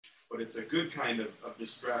but it's a good kind of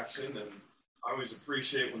distraction, and I always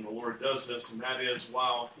appreciate when the Lord does this, and that is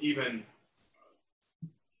while even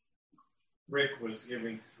Rick was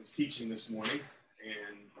teaching this morning,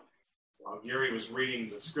 and while Gary was reading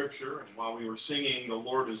the scripture, and while we were singing, the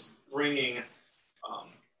Lord is bringing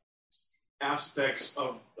aspects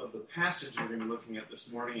of the passage we're going to be looking at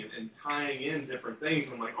this morning and tying in different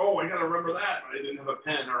things. I'm like, oh, I got to remember that, but I didn't have a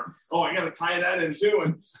pen, or, oh, I got to tie that in too,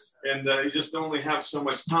 and you just only have so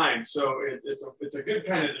much time. So it's a good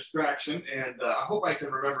kind of distraction, and I hope I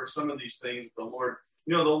can remember some of these things. The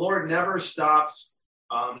Lord never stops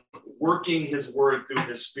working his word through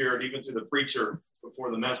his spirit, even to the preacher before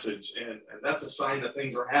the message, and that's a sign that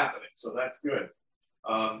things are happening, so that's good.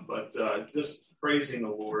 But just praising the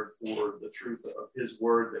Lord for the truth of his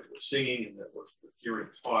word that we're singing and that we're hearing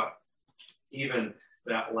taught. Even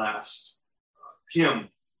that last hymn,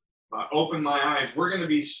 Open My Eyes. We're going to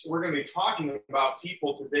be talking about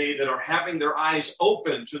people today that are having their eyes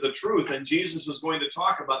open to the truth, and Jesus is going to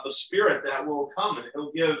talk about the Spirit that will come, and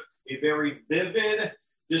he'll give a very vivid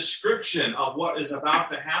description of what is about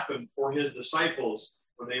to happen for his disciples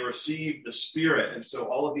when they receive the Spirit. And so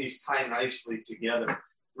all of these tie nicely together.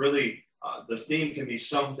 Really, the theme can be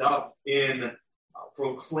summed up in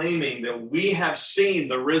proclaiming that we have seen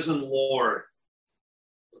the risen Lord.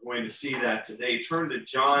 We're going to see that today. Turn to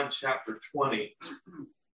John chapter 20,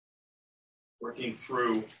 working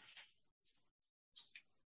through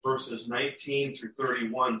verses 19 through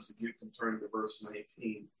 31, so you can turn to verse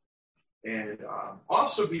 19. And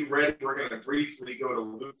also be ready, we're going to briefly go to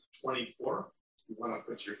Luke 24. You want to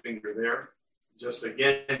put your finger there. Just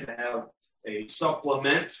again to have a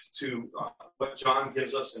supplement to what John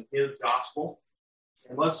gives us in his gospel.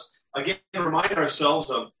 And let's again remind ourselves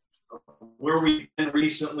of where we've been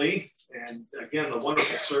recently. And again, the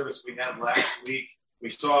wonderful service we had last week. We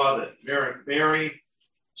saw that Mary,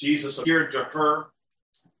 Jesus appeared to her,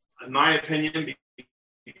 in my opinion,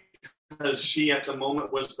 because she at the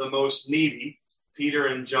moment was the most needy. Peter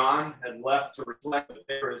and John had left to reflect that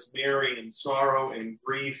there is Mary in sorrow and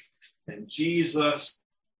grief, and Jesus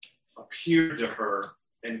appeared to her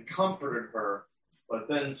and comforted her, but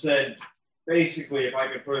then said, basically, if I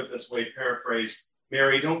could put it this way, paraphrase,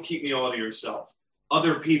 Mary, don't keep me all to yourself.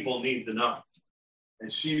 Other people need to know.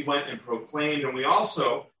 And she went and proclaimed, and we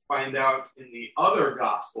also find out in the other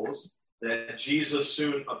Gospels that Jesus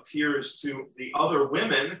soon appears to the other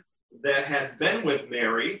women that had been with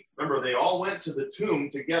Mary. Remember, they all went to the tomb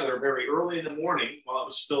together very early in the morning while it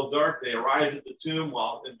was still dark. They arrived at the tomb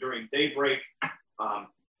during daybreak,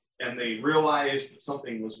 and they realized that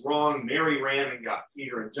something was wrong. Mary ran and got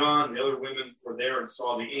Peter and John. The other women were there and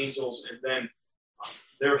saw the angels, and then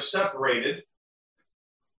they're separated.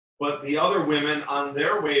 But the other women, on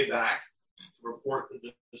their way back to report to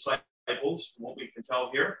the disciples, from what we can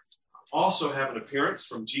tell here, also have an appearance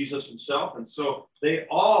from Jesus himself. And so they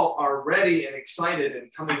all are ready and excited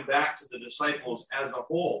and coming back to the disciples as a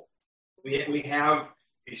whole. We have,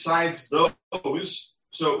 besides those,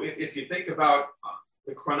 so if you think about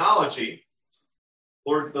the chronology,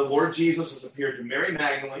 the Lord Jesus has appeared to Mary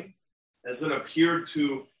Magdalene, has then appeared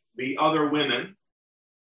to the other women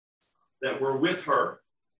that were with her.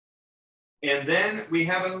 And then we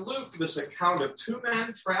have in Luke this account of two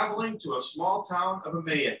men traveling to a small town of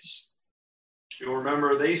Emmaus. You'll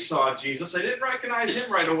remember they saw Jesus. They didn't recognize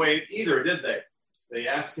him right away either, did they? They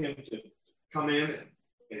asked him to come in,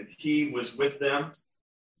 and he was with them.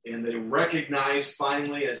 And they recognized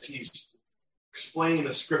finally as he's explaining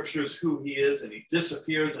the scriptures who he is, and he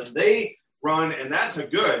disappears, and they run, and that's a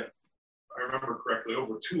good, if I remember correctly,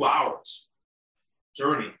 over 2 hours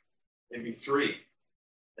journey, maybe 3.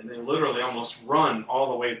 And they literally almost run all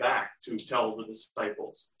the way back to tell the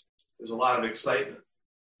disciples. There's a lot of excitement.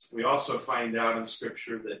 We also find out in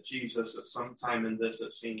Scripture that Jesus, at some time in this,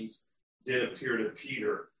 it seems, did appear to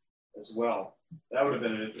Peter as well. That would have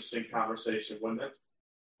been an interesting conversation, wouldn't it?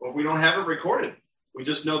 But we don't have it recorded. We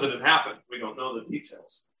just know that it happened. We don't know the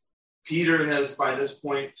details. Peter has, by this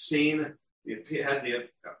point, had the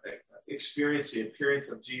experience, the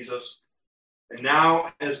appearance of Jesus. And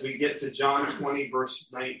now, as we get to John 20, verse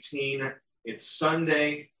 19, it's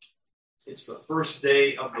Sunday. It's the first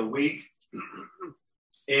day of the week.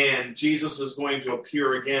 And Jesus is going to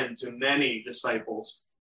appear again to many disciples.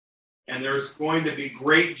 And there's going to be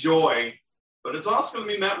great joy, but it's also going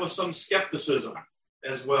to be met with some skepticism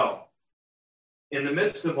as well. In the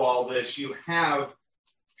midst of all this, you have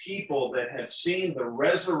people that have seen the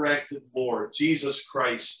resurrected Lord, Jesus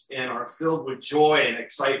Christ, and are filled with joy and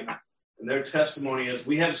excitement. And their testimony is,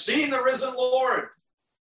 we have seen the risen Lord.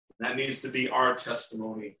 That needs to be our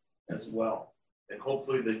testimony as well. And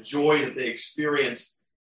hopefully the joy that they experienced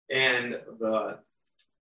And the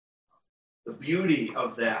beauty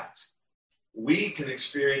of that, we can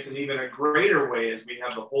experience in even a greater way as we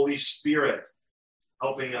have the Holy Spirit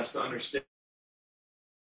helping us to understand.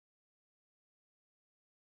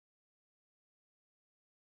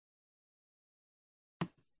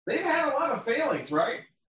 They've had a lot of failings, right?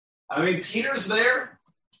 I mean, Peter's there.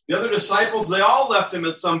 The other disciples, they all left him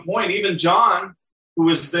at some point. Even John, who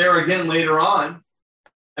was there again later on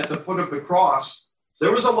at the foot of the cross.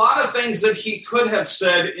 There was a lot of things that he could have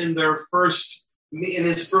said in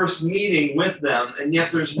his first meeting with them, and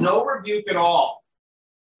yet there's no rebuke at all.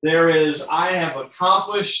 There is, I have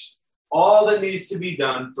accomplished all that needs to be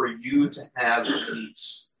done for you to have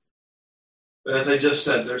peace. But as I just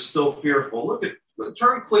said, they're still fearful.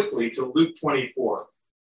 Turn quickly to Luke 24.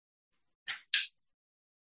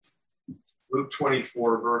 Luke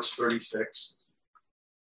 24, verse 36.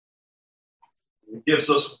 It gives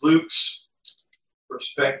us Luke's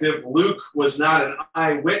perspective. Luke was not an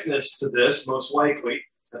eyewitness to this, most likely,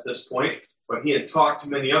 at this point, but he had talked to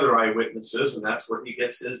many other eyewitnesses, and that's where he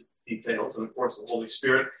gets his details, and of course the Holy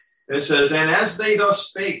Spirit. And it says, and as they thus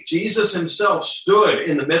spake, Jesus himself stood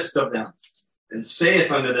in the midst of them, and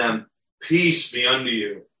saith unto them, Peace be unto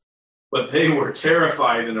you. But they were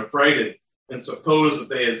terrified and affrighted, and supposed that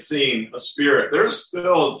they had seen a spirit. They're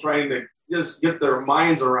still trying to just get their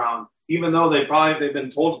minds around, even though they've been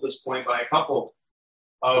told at this point by a couple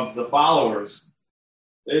of the followers.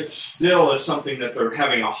 It still is something that they're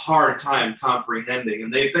having a hard time comprehending.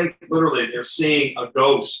 And they think literally they're seeing a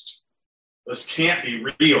ghost. This can't be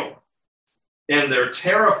real. And they're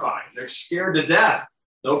terrified. They're scared to death.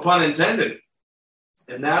 No pun intended.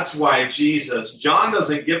 And that's why John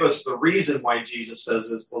doesn't give us the reason why Jesus says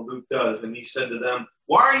this, but Luke does. And he said to them,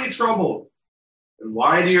 Why are you troubled? And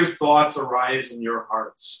why do your thoughts arise in your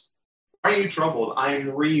hearts? Why are you troubled? I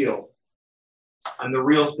am real. I'm the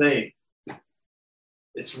real thing.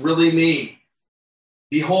 It's really me.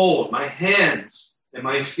 Behold, my hands and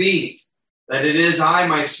my feet, that it is I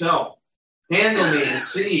myself. Handle me and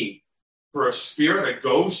see. For a spirit, a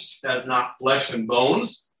ghost, has not flesh and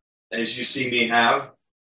bones, as you see me have.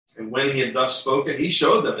 And when he had thus spoken, he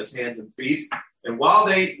showed them his hands and feet. And while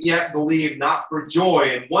they yet believed not for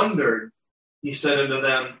joy and wondered, he said unto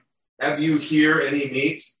them, Have you here any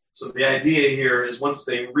meat? So the idea here is once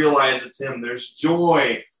they realize it's him, there's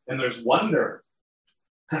joy and there's wonder.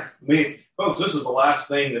 I mean, folks, this is the last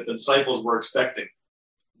thing that the disciples were expecting.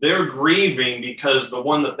 They're grieving because the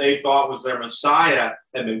one that they thought was their Messiah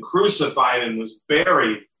had been crucified and was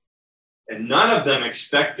buried. And none of them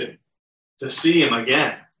expected to see him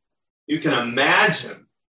again. You can imagine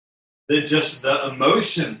that just the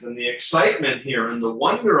emotions and the excitement here and the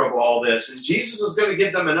wonder of all this. And Jesus is going to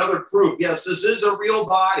give them another proof. Yes, this is a real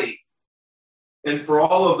body. And for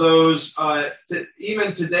all of those,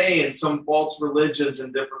 even today in some false religions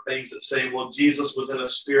and different things that say, well, Jesus was in a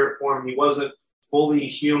spirit form. He wasn't fully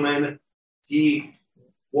human. He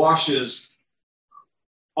washes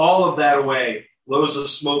all of that away, blows the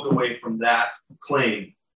smoke away from that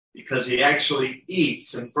claim, because he actually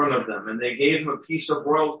eats in front of them. And they gave him a piece of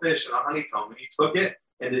broiled fish and a honeycomb, and he took it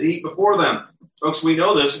and did eat before them. Folks, we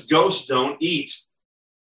know this. Ghosts don't eat.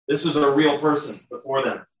 This is a real person before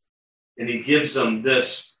them. And he gives them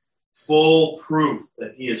this full proof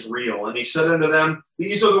that he is real. And he said unto them,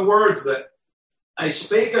 These are the words that I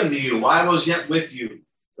spake unto you while I was yet with you,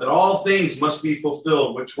 that all things must be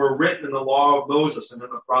fulfilled, which were written in the law of Moses and in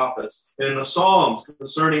the prophets, and in the Psalms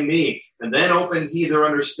concerning me. And then opened he their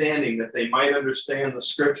understanding, that they might understand the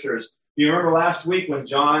scriptures. Do you remember last week when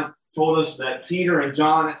John told us that Peter and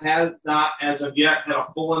John had not as of yet had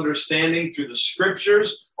a full understanding through the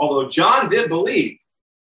scriptures? Although John did believe.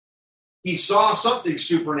 He saw something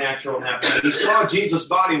supernatural happen. He saw Jesus'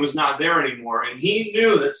 body was not there anymore, and he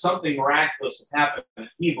knew that something miraculous had happened.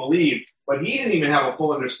 He believed, but he didn't even have a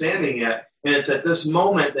full understanding yet. And it's at this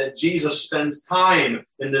moment that Jesus spends time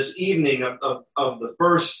in this evening of the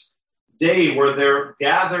first day where they're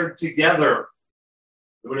gathered together.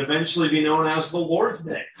 It would eventually be known as the Lord's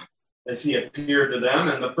Day, as he appeared to them.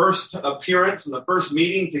 And the first appearance and the first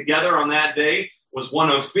meeting together on that day was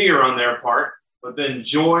one of fear on their part, but then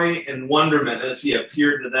joy and wonderment as he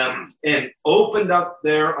appeared to them and opened up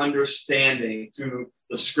their understanding through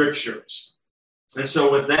the scriptures. And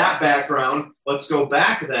so with that background, let's go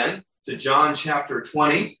back then to John chapter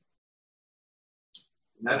 20.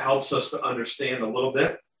 And that helps us to understand a little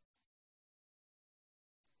bit.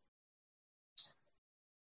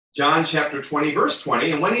 John chapter 20, verse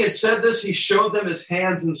 20. And when he had said this, he showed them his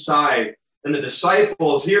hands and side. And the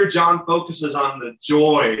disciples, here John focuses on the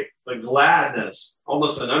joy, the gladness,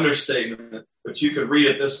 almost an understatement, but you could read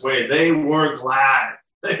it this way. They were glad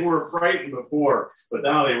They were frightened before, but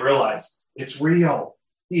now they realize it's real.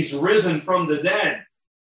 He's risen from the dead.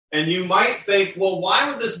 And you might think, well, why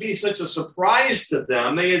would this be such a surprise to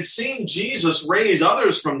them? They had seen Jesus raise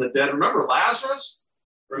others from the dead. Remember Lazarus?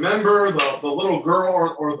 Remember the little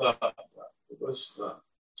girl, it was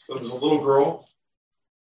a little girl,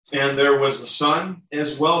 and there was a son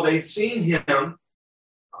as well. They'd seen him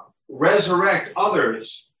resurrect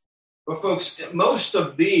others. But folks, most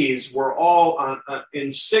of these were all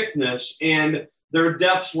in sickness, and their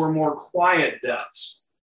deaths were more quiet deaths.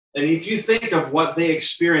 And if you think of what they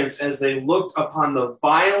experienced as they looked upon the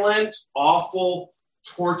violent, awful,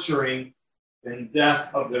 torturing, and death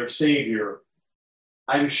of their Savior,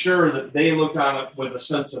 I'm sure that they looked on it with a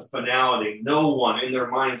sense of finality. No one in their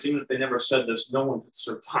minds, even if they never said this, no one could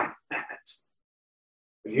survive that.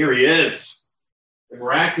 And here he is. The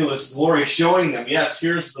miraculous glory showing them, yes,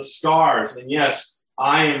 here's the scars, and yes,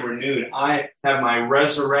 I am renewed. I have my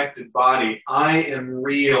resurrected body. I am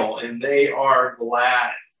real, and they are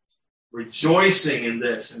glad, rejoicing in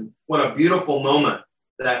this. And what a beautiful moment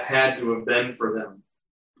that had to have been for them.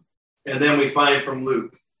 And then we find from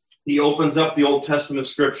Luke, he opens up the Old Testament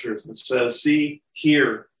scriptures and says, see,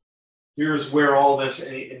 here's where all this,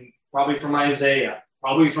 and probably from Isaiah,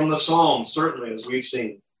 probably from the Psalms, certainly, as we've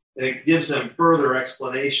seen. And it gives them further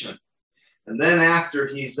explanation. And then after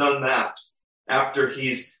he's done that, after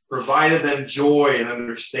he's provided them joy and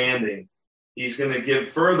understanding, he's going to give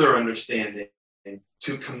further understanding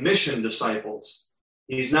to commission disciples.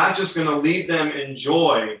 He's not just going to leave them in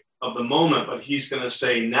joy of the moment, but he's going to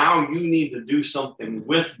say, now you need to do something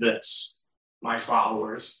with this, my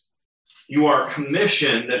followers. You are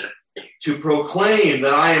commissioned to proclaim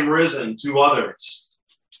that I am risen to others.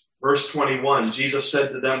 Verse 21, Jesus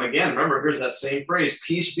said to them again, remember, here's that same phrase,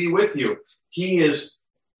 peace be with you. He is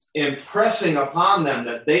impressing upon them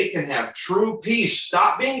that they can have true peace.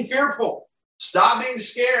 Stop being fearful. Stop being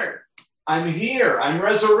scared. I'm here. I'm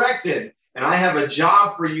resurrected. And I have a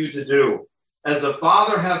job for you to do. As the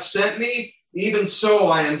Father hath sent me, even so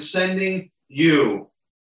I am sending you.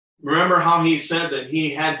 Remember how he said that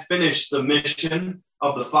he had finished the mission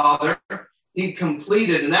of the Father? He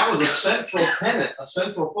completed, and that was a central tenet, a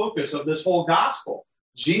central focus of this whole gospel.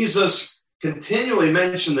 Jesus continually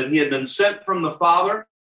mentioned that he had been sent from the Father.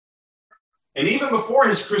 And even before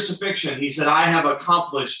his crucifixion, he said, I have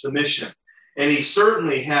accomplished the mission. And he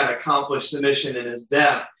certainly had accomplished the mission in his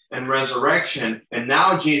death and resurrection. And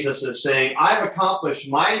now Jesus is saying, I've accomplished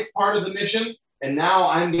my part of the mission, and now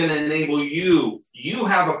I'm going to enable you. You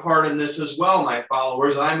have a part in this as well, my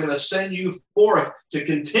followers. I'm going to send you forth to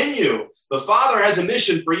continue. The Father has a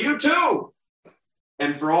mission for you too,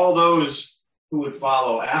 and for all those who would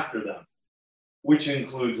follow after them, which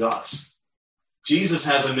includes us. Jesus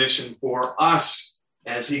has a mission for us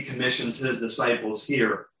as he commissions his disciples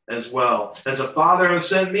here as well. As the Father has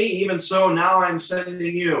sent me, even so now I'm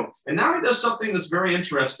sending you. And now he does something that's very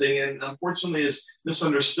interesting and unfortunately is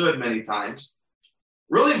misunderstood many times.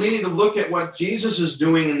 Really, we need to look at what Jesus is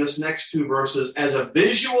doing in this next two verses as a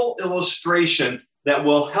visual illustration that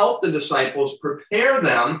will help the disciples prepare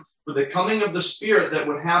them for the coming of the Spirit that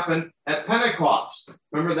would happen at Pentecost.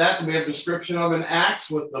 Remember that? We have a description of in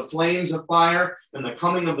Acts with the flames of fire and the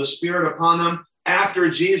coming of the Spirit upon them after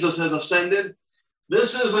Jesus has ascended.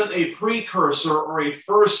 This isn't a precursor or a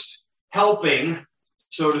first helping,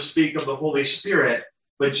 so to speak, of the Holy Spirit.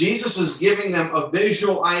 But Jesus is giving them a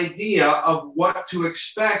visual idea of what to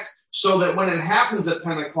expect so that when it happens at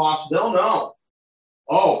Pentecost, they'll know,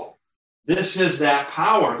 oh, this is that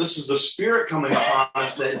power. This is the Spirit coming upon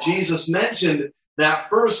us that Jesus mentioned that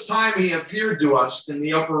first time he appeared to us in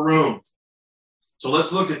the upper room. So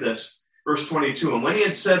let's look at this. Verse 22, and when he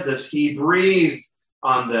had said this, he breathed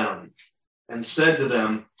on them and said to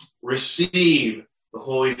them, receive the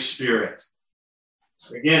Holy Spirit.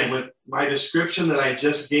 Again, with my description that I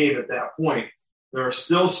just gave at that point, there are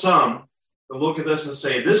still some that look at this and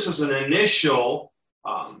say, this is an initial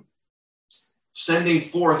sending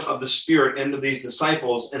forth of the Spirit into these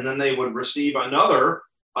disciples, and then they would receive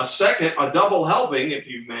a second, a double helping, if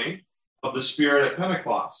you may, of the Spirit at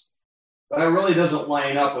Pentecost. But that really doesn't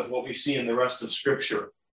line up with what we see in the rest of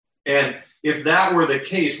Scripture. And if that were the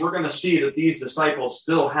case, we're going to see that these disciples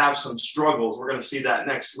still have some struggles. We're going to see that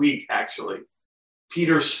next week, actually.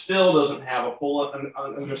 Peter still doesn't have a full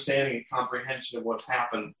understanding and comprehension of what's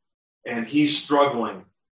happened, and he's struggling.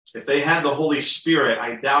 If they had the Holy Spirit,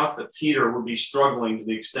 I doubt that Peter would be struggling to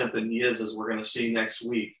the extent that he is, as we're going to see next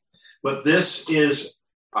week. But this is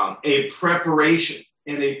a preparation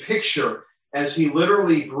and a picture as he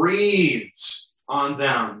literally breathes on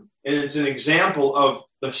them. And it's an example of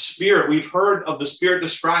the Spirit, we've heard of the Spirit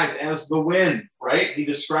described as the wind, right? He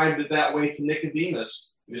described it that way to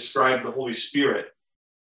Nicodemus. He described the Holy Spirit,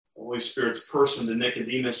 the Holy Spirit's person to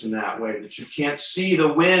Nicodemus in that way, that you can't see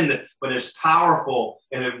the wind, but it's powerful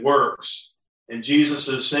and it works. And Jesus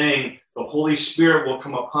is saying the Holy Spirit will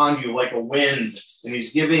come upon you like a wind, and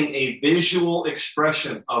he's giving a visual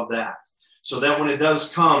expression of that. So that when it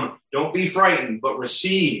does come, don't be frightened, but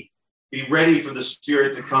receive. Be ready for the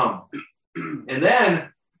Spirit to come. And then,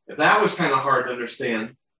 if that was kind of hard to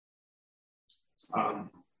understand,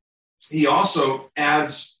 he also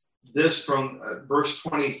adds this from verse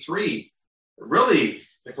 23. Really,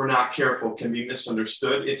 if we're not careful, can be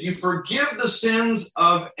misunderstood. If you forgive the sins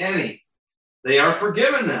of any, they are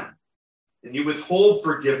forgiven them. And you withhold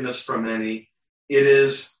forgiveness from any, it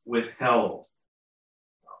is withheld.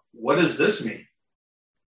 What does this mean?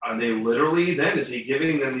 Are they literally then, is he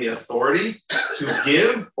giving them the authority to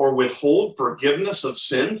give or withhold forgiveness of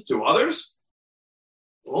sins to others?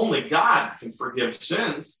 Well, only God can forgive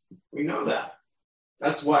sins. We know that.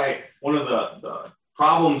 That's why one of the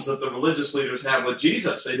problems that the religious leaders had with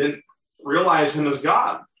Jesus, they didn't realize him as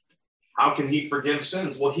God. How can he forgive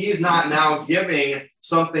sins? Well, he is not now giving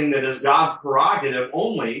something that is God's prerogative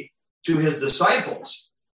only to his disciples.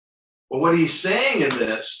 But what he's saying in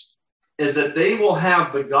this is that they will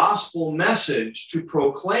have the gospel message to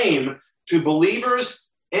proclaim to believers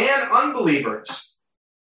and unbelievers.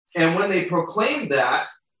 And when they proclaim that,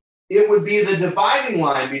 it would be the dividing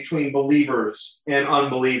line between believers and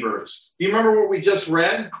unbelievers. Do you remember what we just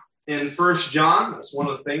read in 1 John? That's one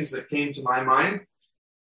of the things that came to my mind.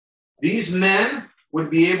 These men would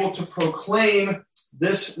be able to proclaim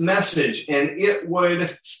this message, and it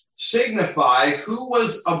would signify who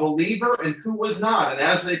was a believer and who was not. And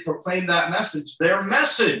as they proclaimed that message, their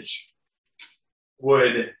message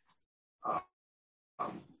would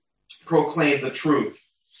proclaim the truth.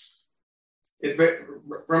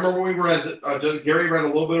 Remember when we read, Gary read a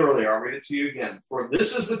little bit earlier, I'll read it to you again. For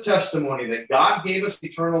this is the testimony that God gave us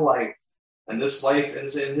eternal life, and this life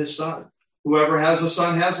is in his Son. Whoever has the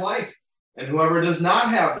Son has life, and whoever does not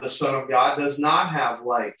have the Son of God does not have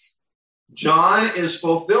life. John is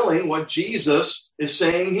fulfilling what Jesus is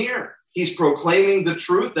saying here. He's proclaiming the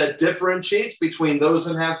truth that differentiates between those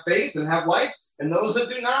that have faith and have life and those that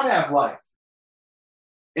do not have life.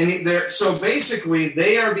 And so basically,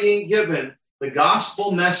 they are being given the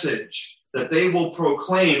gospel message that they will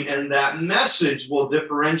proclaim, and that message will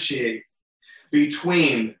differentiate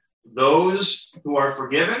between those who are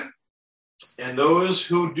forgiven and those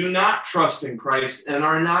who do not trust in Christ and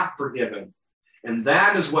are not forgiven. And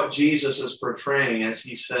that is what Jesus is portraying as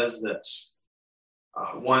he says this.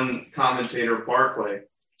 One commentator, Barclay,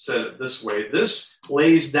 said it this way: this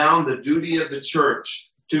lays down the duty of the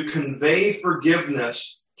church to convey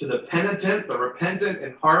forgiveness to the penitent, the repentant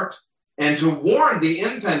in heart, and to warn the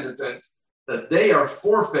impenitent that they are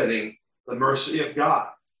forfeiting the mercy of God.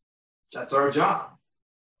 That's our job.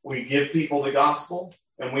 We give people the gospel,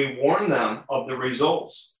 and we warn them of the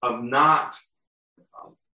results of not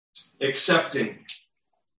accepting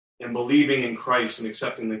and believing in Christ and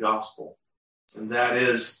accepting the gospel. And that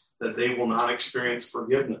is that they will not experience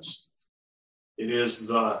forgiveness. It is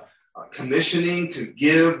the commissioning to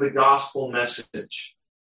give the gospel message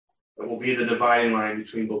that will be the dividing line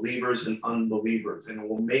between believers and unbelievers, and it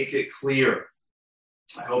will make it clear.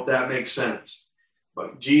 I hope that makes sense.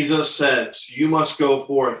 But Jesus says, you must go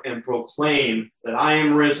forth and proclaim that I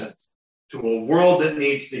am risen to a world that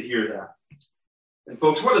needs to hear that. And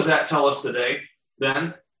folks, what does that tell us today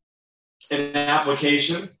then? In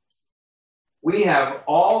application, we have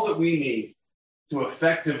all that we need to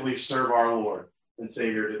effectively serve our Lord and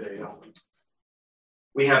Savior today, don't we?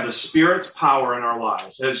 We have the Spirit's power in our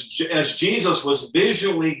lives. As Jesus was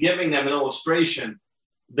visually giving them an illustration,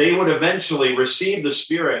 they would eventually receive the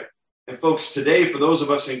Spirit. And folks, today, for those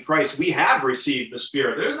of us in Christ, we have received the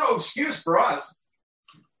Spirit. There's no excuse for us.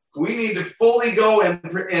 We need to fully go and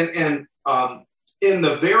in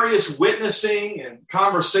the various witnessing and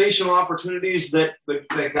conversational opportunities that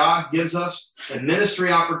God gives us, and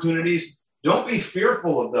ministry opportunities. Don't be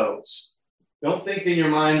fearful of those. Don't think in your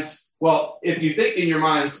minds, well, if you think in your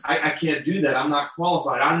minds, I can't do that. I'm not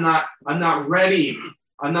qualified. I'm not ready.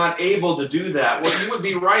 I'm not able to do that. Well, you would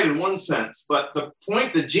be right in one sense. But the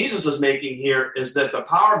point that Jesus is making here is that the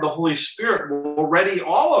power of the Holy Spirit will ready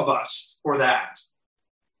all of us for that.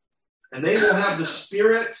 And they will have the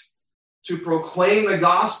Spirit to proclaim the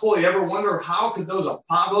gospel. You ever wonder how could those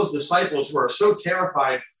disciples who are so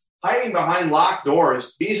terrified, hiding behind locked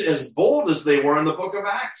doors, be as bold as they were in the book of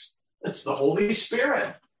Acts? It's the Holy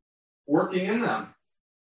Spirit working in them.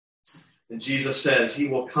 And Jesus says he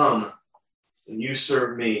will come and you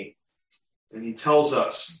serve me. And he tells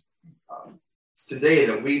us today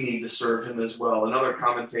that we need to serve him as well. Another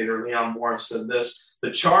commentator, Leon Morris, said this: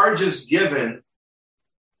 the charge is given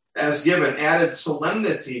added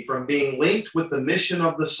solemnity from being linked with the mission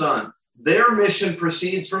of the Son. Their mission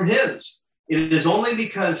proceeds from his. It is only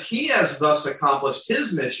because he has thus accomplished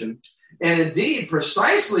his mission, and indeed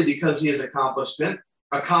precisely because he has accomplished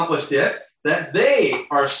it, that they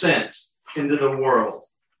are sent into the world.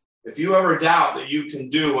 If you ever doubt that you can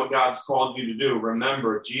do what God's called you to do,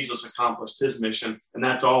 remember Jesus accomplished his mission, and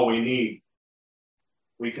that's all we need.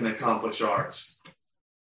 We can accomplish ours.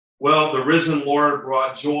 Well, the risen Lord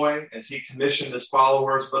brought joy as he commissioned his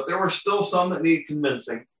followers, but there were still some that need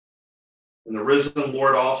convincing. And the risen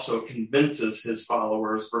Lord also convinces his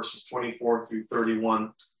followers, verses 24 through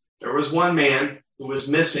 31. There was one man who was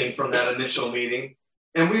missing from that initial meeting,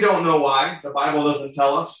 and we don't know why. The Bible doesn't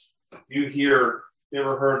tell us. You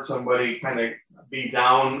ever heard somebody kind of be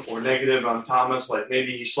down or negative on Thomas, like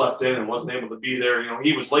maybe he slept in and wasn't able to be there.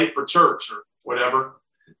 He was late for church or whatever.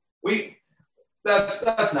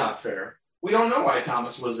 That's not fair. We don't know why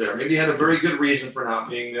Thomas was there. Maybe he had a very good reason for not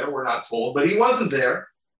being there. We're not told, but he wasn't there.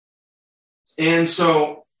 And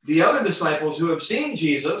so the other disciples who have seen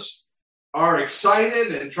Jesus are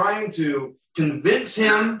excited and trying to convince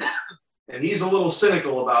him, and he's a little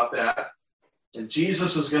cynical about that. And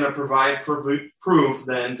Jesus is going to provide proof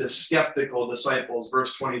then to skeptical disciples.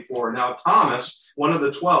 Verse 24. Now Thomas, one of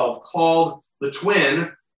the 12, called the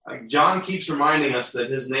twin. John keeps reminding us that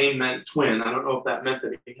his name meant twin. I don't know if that meant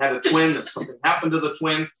that he had a twin, that something happened to the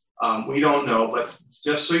twin. We don't know, but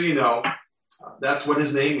just so you know, that's what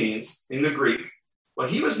his name means in the Greek. But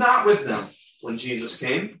he was not with them when Jesus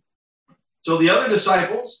came. So the other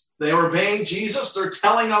disciples, they are obeying Jesus. They're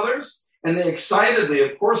telling others, and they excitedly,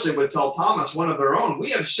 of course, they would tell Thomas, one of their own,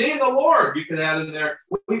 we have seen the Lord. You could add in there,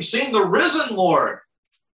 we've seen the risen Lord.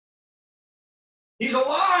 He's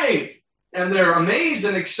alive. And they're amazed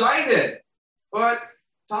and excited. But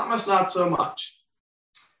Thomas, not so much.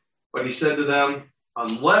 But he said to them,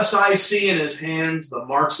 unless I see in his hands the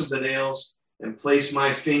marks of the nails, and place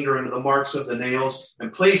my finger into the marks of the nails,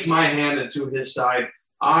 and place my hand into his side,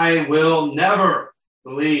 I will never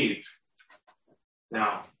believe.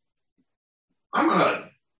 Now, I'm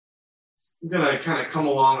going to kind of come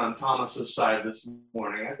along on Thomas's side this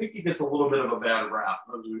morning. I think he gets a little bit of a bad rap,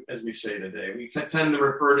 as we say today. We tend to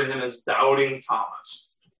refer to him as doubting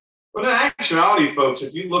Thomas. But in actuality, folks,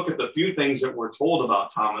 if you look at the few things that we're told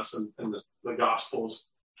about Thomas in the Gospels,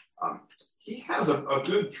 he has a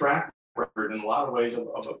good track record in a lot of ways of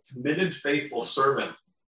a committed, faithful servant.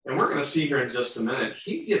 And we're going to see here in just a minute,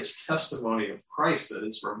 he gives testimony of Christ that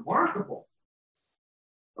is remarkable.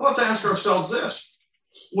 Well, let's ask ourselves this.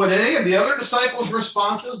 Would any of the other disciples'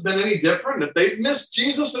 responses been any different if they'd missed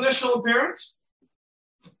Jesus' initial appearance?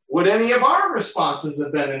 Would any of our responses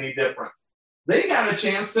have been any different? They got a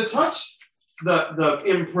chance to touch the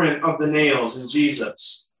imprint of the nails in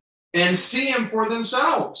Jesus and see him for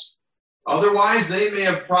themselves. Otherwise, they may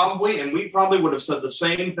have and we probably would have said the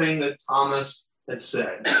same thing that Thomas had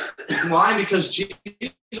said. Why? Because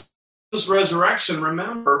Jesus' resurrection,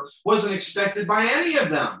 remember, wasn't expected by any of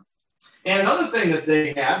them. And another thing that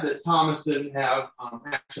they had that Thomas didn't have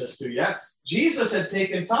access to yet, Jesus had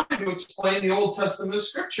taken time to explain the Old Testament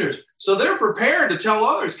scriptures. So they're prepared to tell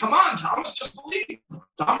others, come on, Thomas, just believe.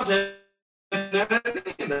 Thomas hadn't done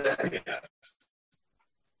any of that yet.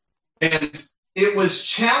 And it was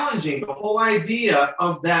challenging, the whole idea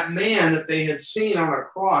of that man that they had seen on a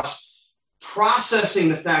cross, processing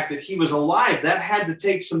the fact that he was alive. That had to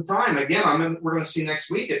take some time. Again, we're going to see next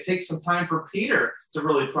week, it takes some time for Peter to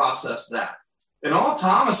really process that. And all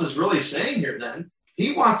Thomas is really saying here then,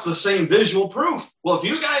 he wants the same visual proof. Well, if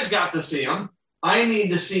you guys got to see him, I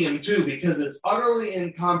need to see him too, because it's utterly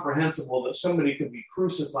incomprehensible that somebody could be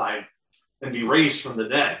crucified and be raised from the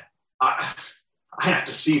dead. I have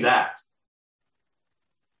to see that.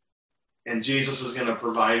 And Jesus is going to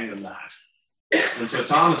provide him that. And so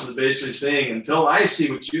Thomas is basically saying, until I see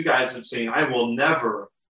what you guys have seen, I will never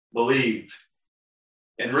believe.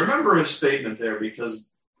 And remember his statement there, because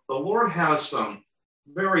the Lord has some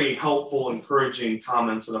very helpful, encouraging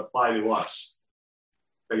comments that apply to us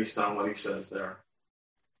based on what he says there.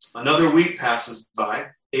 Another week passes by.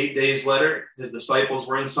 8 days later, his disciples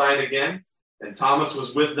were inside again, and Thomas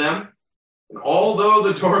was with them. And although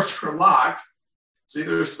the doors were locked, see,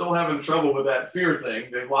 they're still having trouble with that fear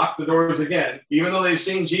thing. They've locked the doors again. Even though they've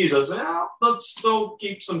seen Jesus, let's still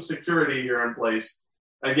keep some security here in place.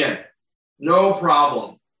 Again, no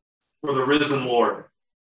problem for the risen Lord.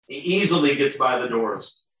 He easily gets by the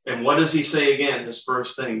doors. And what does he say again? His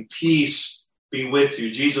first thing, peace be with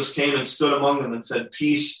you. Jesus came and stood among them and said,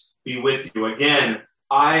 peace be with you. Again,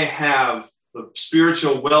 I have the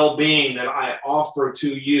spiritual well-being that I offer to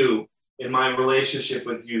you in my relationship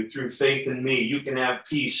with you through faith in me. You can have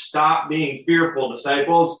peace. Stop being fearful,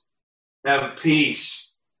 disciples. Have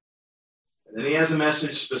peace. And then he has a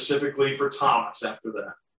message specifically for Thomas after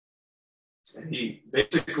that. And he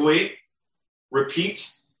basically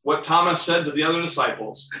repeats what Thomas said to the other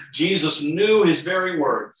disciples. Jesus knew his very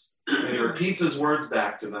words, and he repeats his words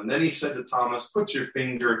back to them. Then he said to Thomas, put your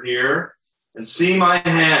finger here and see my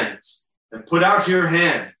hands, and put out your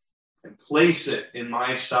hand and place it in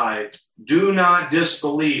my side. Do not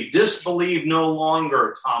disbelieve. Disbelieve no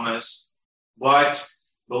longer, Thomas, but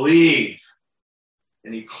believe.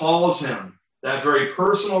 And he calls him that very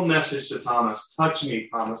personal message to Thomas. Touch me,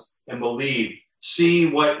 Thomas, and believe. See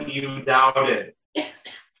what you doubted.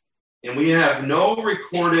 And we have no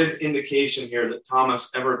recorded indication here that Thomas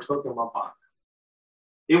ever took him up on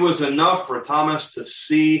it. It was enough for Thomas to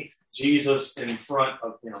see Jesus in front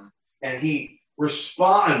of him. And he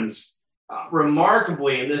responds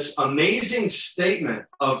remarkably in this amazing statement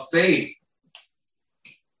of faith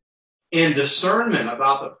and discernment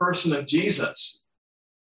about the person of Jesus.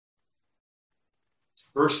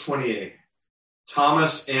 Verse 28,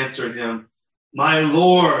 Thomas answered him, my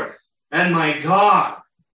Lord and my God.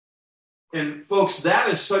 And folks, that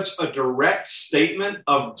is such a direct statement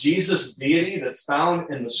of Jesus' deity that's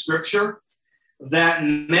found in the scripture that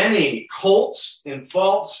many cults and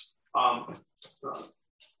false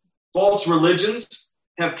religions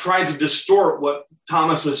have tried to distort what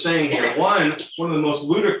Thomas is saying here. One of the most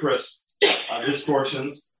ludicrous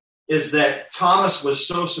distortions is that Thomas was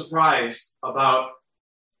so surprised about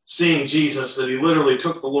seeing Jesus that he literally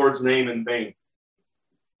took the Lord's name in vain.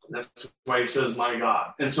 That's why he says, my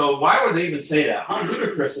God. And so why would they even say that? How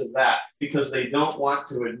ludicrous is that? Because they don't want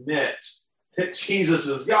to admit that Jesus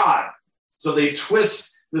is God. So they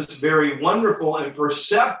twist this very wonderful and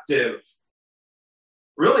perceptive.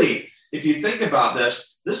 Really, if you think about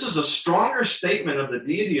this, this is a stronger statement of the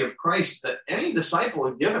deity of Christ that any disciple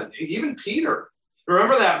had given, even Peter.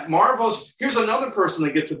 Remember that marvelous, here's another person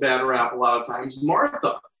that gets a bad rap a lot of times,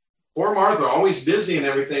 Martha. Poor Martha, always busy and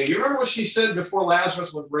everything. You remember what she said before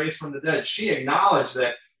Lazarus was raised from the dead? She acknowledged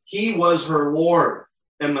that he was her Lord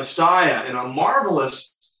and Messiah, in a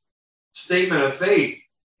marvelous statement of faith.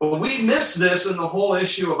 But we miss this in the whole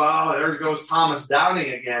issue about, there goes Thomas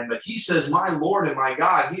doubting again. But he says, my Lord and my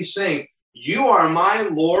God. He's saying, you are my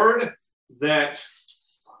Lord that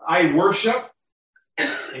I worship.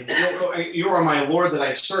 And you are my Lord that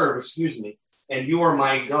I serve, and you are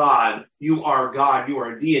my God. You are God. You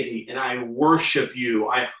are a deity. And I worship you.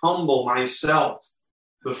 I humble myself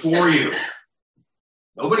before you.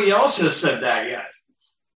 Nobody else has said that yet.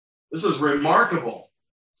 This is remarkable.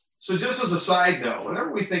 So just as a side note,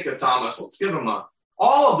 whenever we think of Thomas, let's give him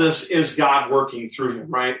all of this is God working through him,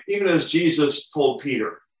 right? Even as Jesus told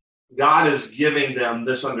Peter, God is giving them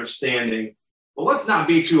this understanding. But let's not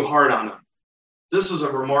be too hard on them. This is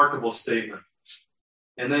a remarkable statement.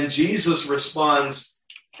 And then Jesus responds,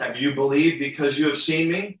 have you believed because you have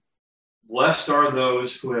seen me? Blessed are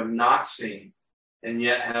those who have not seen and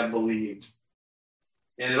yet have believed.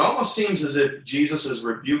 And it almost seems as if Jesus is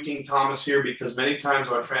rebuking Thomas here, because many times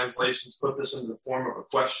our translations put this in the form of a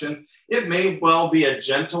question. It may well be a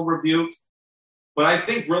gentle rebuke, but I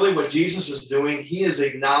think really what Jesus is doing, he is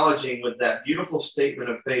acknowledging with that beautiful statement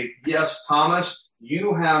of faith, yes, Thomas,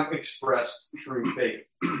 you have expressed true faith.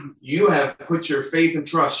 You have put your faith and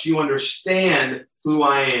trust. You understand who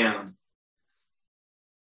I am.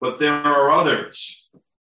 But there are others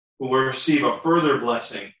who will receive a further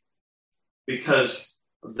blessing because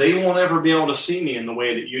they won't ever be able to see me in the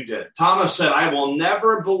way that you did. Thomas said, I will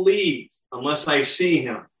never believe unless I see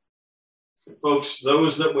him. And folks,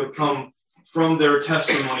 those that would come from their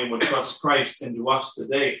testimony would trust Christ. And to us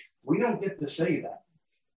today, we don't get to say that.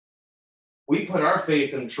 We put our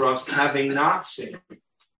faith and trust having not seen.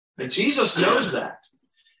 And Jesus knows that.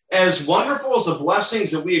 As wonderful as the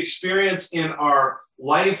blessings that we experience in our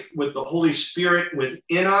life with the Holy Spirit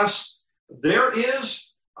within us, there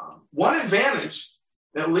is one advantage,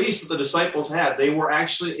 at least that the disciples had. They were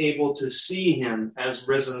actually able to see him as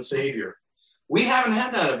risen Savior. We haven't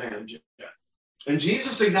had that advantage yet. And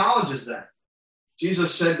Jesus acknowledges that.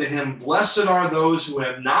 Jesus said to him, blessed are those who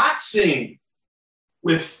have not seen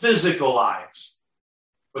with physical eyes,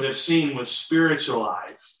 but have seen with spiritual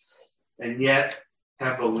eyes, and yet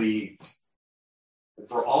have believed. And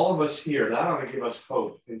for all of us here, that ought to give us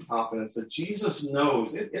hope and confidence that Jesus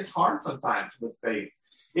knows. It's hard sometimes with faith.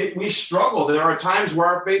 We struggle. There are times where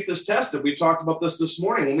our faith is tested. We talked about this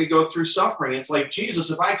morning when we go through suffering. It's like, Jesus,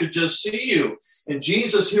 if I could just see you. And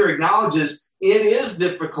Jesus here acknowledges it is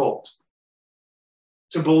difficult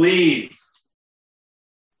to believe.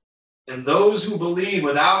 And those who believe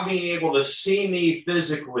without being able to see me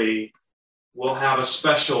physically will have a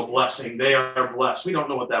special blessing. They are blessed. We don't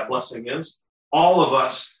know what that blessing is. All of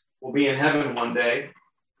us will be in heaven one day.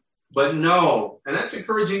 But know, and that's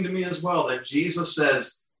encouraging to me as well, that Jesus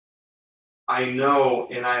says, I know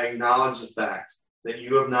and I acknowledge the fact that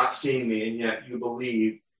you have not seen me and yet you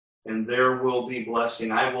believe, and there will be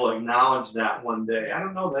blessing. I will acknowledge that one day. I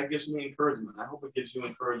don't know, that gives me encouragement. I hope it gives you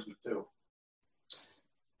encouragement too.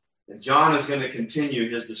 And John is going to continue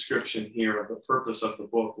his description here of the purpose of the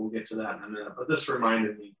book. We'll get to that in a minute. But this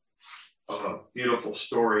reminded me of a beautiful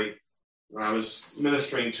story when I was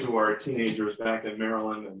ministering to our teenagers back in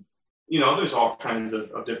Maryland. And, there's all kinds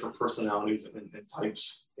of different personalities and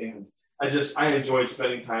types. And I enjoyed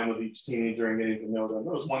spending time with each teenager and getting to know them.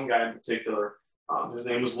 There was one guy in particular. His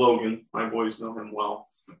name was Logan. My boys know him well.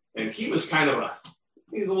 And he was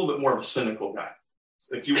he's a little bit more of a cynical guy.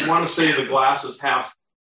 If you want to say the glass is half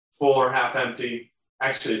full or half empty,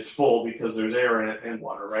 actually it's full because there's air in it and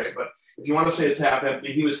water, right? But if you want to say it's half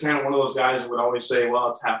empty, he was kind of one of those guys that would always say, well,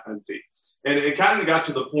 it's half empty. And it kind of got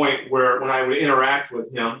to the point where when I would interact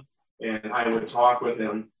with him and I would talk with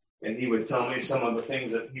him and he would tell me some of the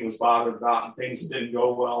things that he was bothered about and things that didn't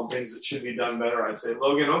go well and things that should be done better, I'd say,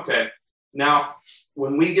 Logan, okay, now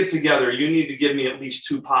when we get together, you need to give me at least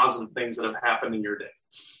 2 positive things that have happened in your day.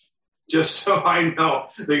 Just so I know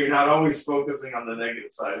that you're not always focusing on the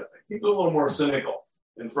negative side of things. He's a little more cynical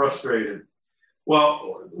and frustrated.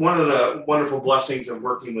 Well, one of the wonderful blessings of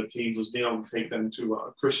working with teens was being able to take them to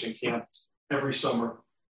a Christian camp every summer.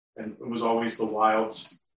 And it was always the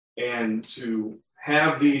Wilds. And to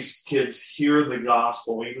have these kids hear the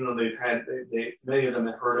gospel, even though many of them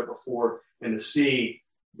had heard it before, and to see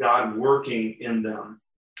God working in them.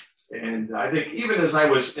 And I think even as I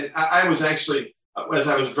was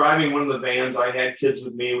driving one of the vans, I had kids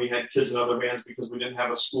with me. We had kids in other vans because we didn't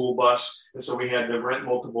have a school bus. And so we had to rent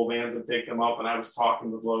multiple vans and take them up. And I was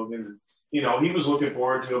talking with Logan. And, he was looking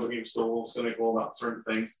forward to it, but he was still a little cynical about certain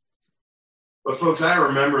things. But, folks, I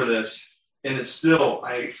remember this. And it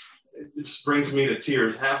just brings me to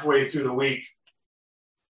tears. Halfway through the week,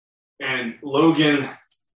 and Logan,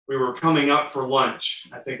 we were coming up for lunch,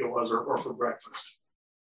 I think it was, or for breakfast.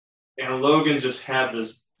 And Logan just had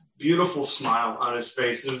this beautiful smile on his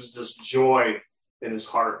face. There was just joy in his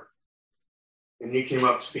heart. And he came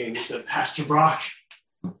up to me and he said, Pastor Brock,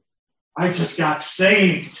 I just got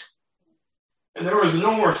saved. And there was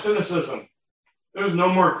no more cynicism. There was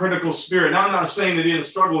no more critical spirit. Now, I'm not saying that he didn't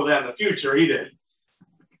struggle with that in the future. He did.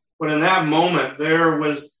 But in that moment, there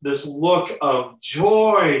was this look of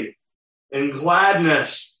joy and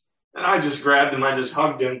gladness. And I just grabbed him. I just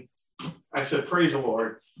hugged him. I said, praise the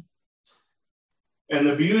Lord. And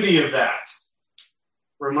the beauty of that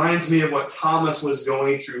reminds me of what Thomas was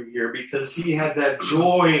going through here, because he had that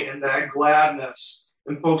joy and that gladness.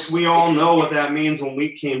 And folks, we all know what that means when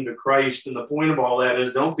we came to Christ. And the point of all that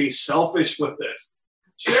is, don't be selfish with it.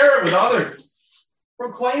 Share it with others.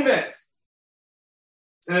 Proclaim it.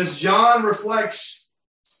 And as John reflects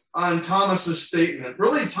on Thomas's statement,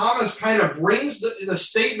 really Thomas kind of brings the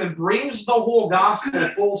statement, brings the whole gospel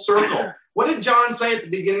full circle. What did John say at the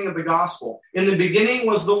beginning of the gospel? In the beginning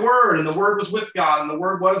was the Word, and the Word was with God, and the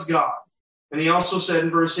Word was God. And he also said in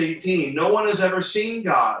verse 18, no one has ever seen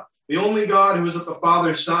God. The only God who is at the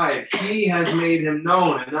Father's side, he has made him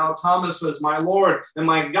known. And now Thomas says, my Lord and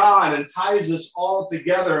my God, and ties this all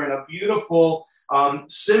together in a beautiful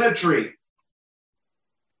symmetry.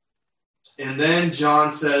 And then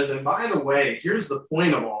John says, and by the way, here's the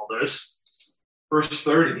point of all this. Verse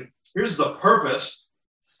 30, here's the purpose.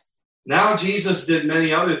 Now Jesus did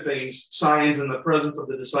many other things, signs in the presence of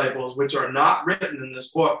the disciples, which are not written in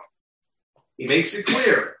this book. He makes it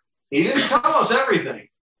clear. He didn't tell us everything.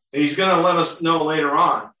 And he's going to let us know later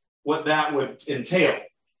on what that would entail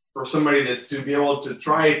for somebody to be able to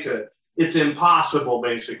try to, it's impossible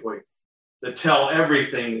basically to tell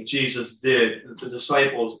everything that Jesus did, that the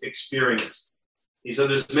disciples experienced. He said,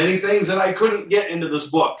 there's many things that I couldn't get into this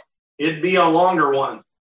book. It'd be a longer one.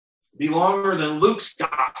 It'd be longer than Luke's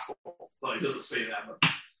gospel. Well, he doesn't say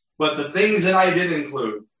that. But the things that I did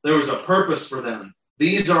include, there was a purpose for them.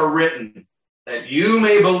 These are written that you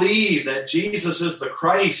may believe that Jesus is the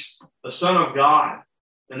Christ, the Son of God,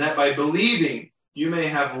 and that by believing you may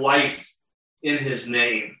have life in his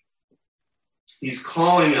name. He's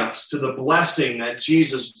calling us to the blessing that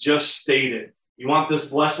Jesus just stated. You want this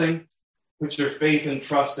blessing? Put your faith and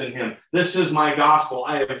trust in him. This is my gospel.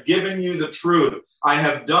 I have given you the truth. I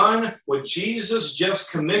have done what Jesus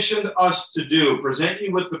just commissioned us to do. Present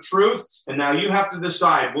you with the truth. And now you have to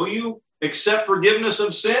decide, will you accept forgiveness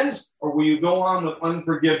of sins, or will you go on with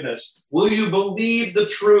unforgiveness? Will you believe the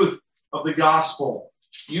truth of the gospel?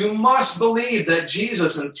 You must believe that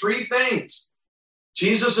Jesus, in three things.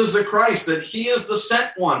 Jesus is the Christ, that he is the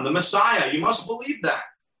sent one, the Messiah. You must believe that.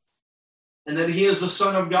 And that he is the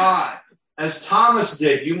Son of God. As Thomas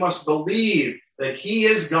did, you must believe that he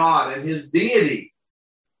is God and his deity.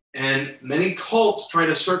 And many cults try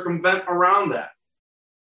to circumvent around that.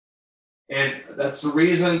 And that's the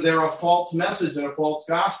reason they're a false message and a false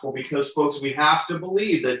gospel, because, folks, we have to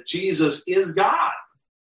believe that Jesus is God.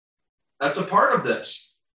 That's a part of this.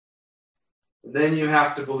 And then you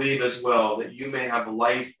have to believe as well that you may have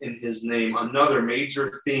life in his name. Another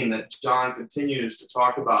major theme that John continues to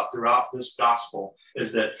talk about throughout this gospel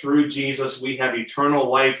is that through Jesus we have eternal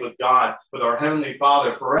life with God, with our Heavenly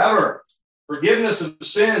Father forever. Forgiveness of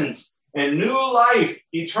sins and new life,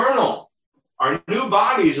 eternal. Our new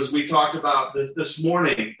bodies, as we talked about this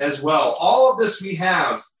morning as well. All of this we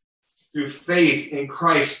have through faith in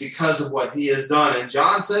Christ because of what he has done. And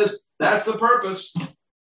John says that's the purpose.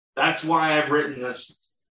 That's why I've written this.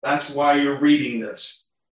 That's why you're reading this.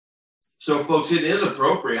 So, folks, it is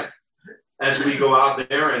appropriate as we go out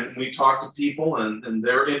there and we talk to people and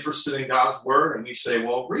they're interested in God's word, and we say,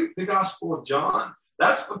 well, read the Gospel of John.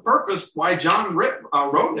 That's the purpose why John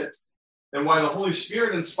wrote it. And why the Holy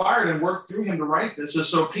Spirit inspired and worked through him to write this is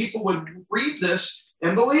so people would read this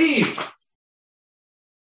and believe.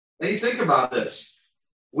 Now you think about this.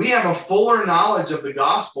 We have a fuller knowledge of the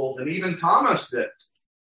gospel than even Thomas did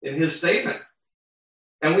in his statement.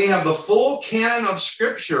 And we have the full canon of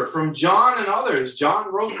Scripture from John and others.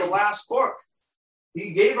 John wrote the last book.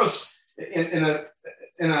 He gave us, in an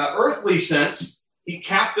earthly sense, he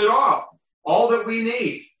capped it off, all that we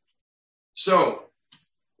need. So,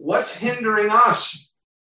 what's hindering us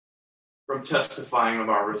from testifying of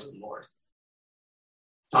our risen Lord?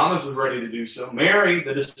 Thomas is ready to do so. Mary,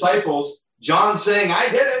 the disciples, John saying, I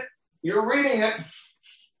did it. You're reading it.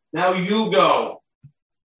 Now you go.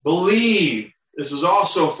 Believe. This is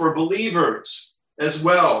also for believers as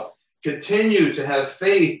well. Continue to have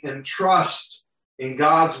faith and trust in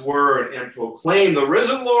God's word and proclaim the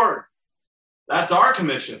risen Lord. That's our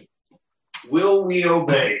commission. Will we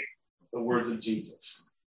obey the words of Jesus?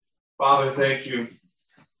 Father, thank you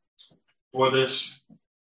for this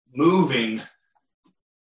moving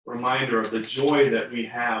reminder of the joy that we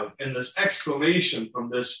have, and this exclamation from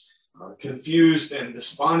this confused and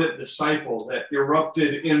despondent disciple that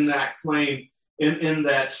erupted in that claim, in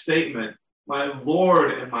that statement, my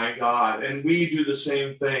Lord and my God. And we do the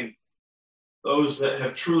same thing. Those that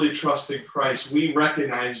have truly trusted Christ, we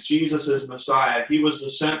recognize Jesus as Messiah. He was the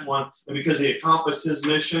sent one, and because he accomplished his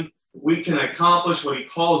mission, we can accomplish what he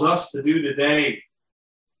calls us to do today,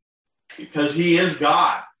 because he is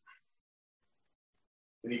God.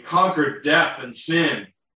 And he conquered death and sin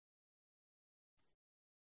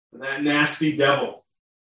and that nasty devil.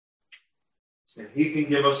 And he can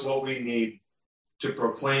give us what we need to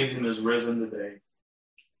proclaim him as risen today.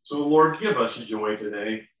 So, Lord, give us joy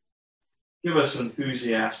today. Give us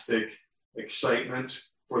enthusiastic excitement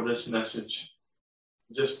for this message.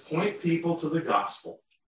 Just point people to the gospel.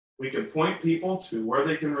 We can point people to where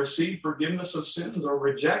they can receive forgiveness of sins or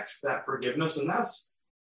reject that forgiveness, and that's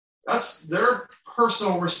their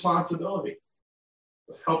personal responsibility.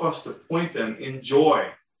 But help us to point them in joy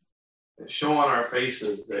and show on our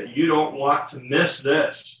faces that you don't want to miss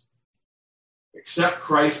this. Accept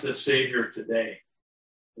Christ as Savior today.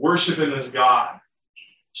 Worship him as God.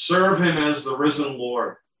 Serve him as the risen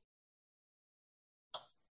Lord.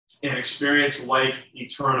 And experience life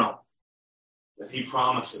eternal that he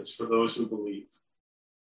promises for those who believe.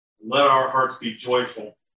 Let our hearts be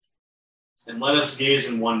joyful, and let us gaze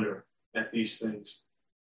in wonder at these things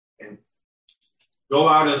and go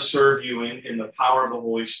out and serve you in the power of the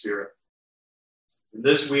Holy Spirit. And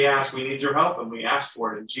this we ask, we need your help, and we ask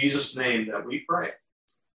for it in Jesus' name that we pray.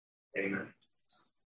 Amen.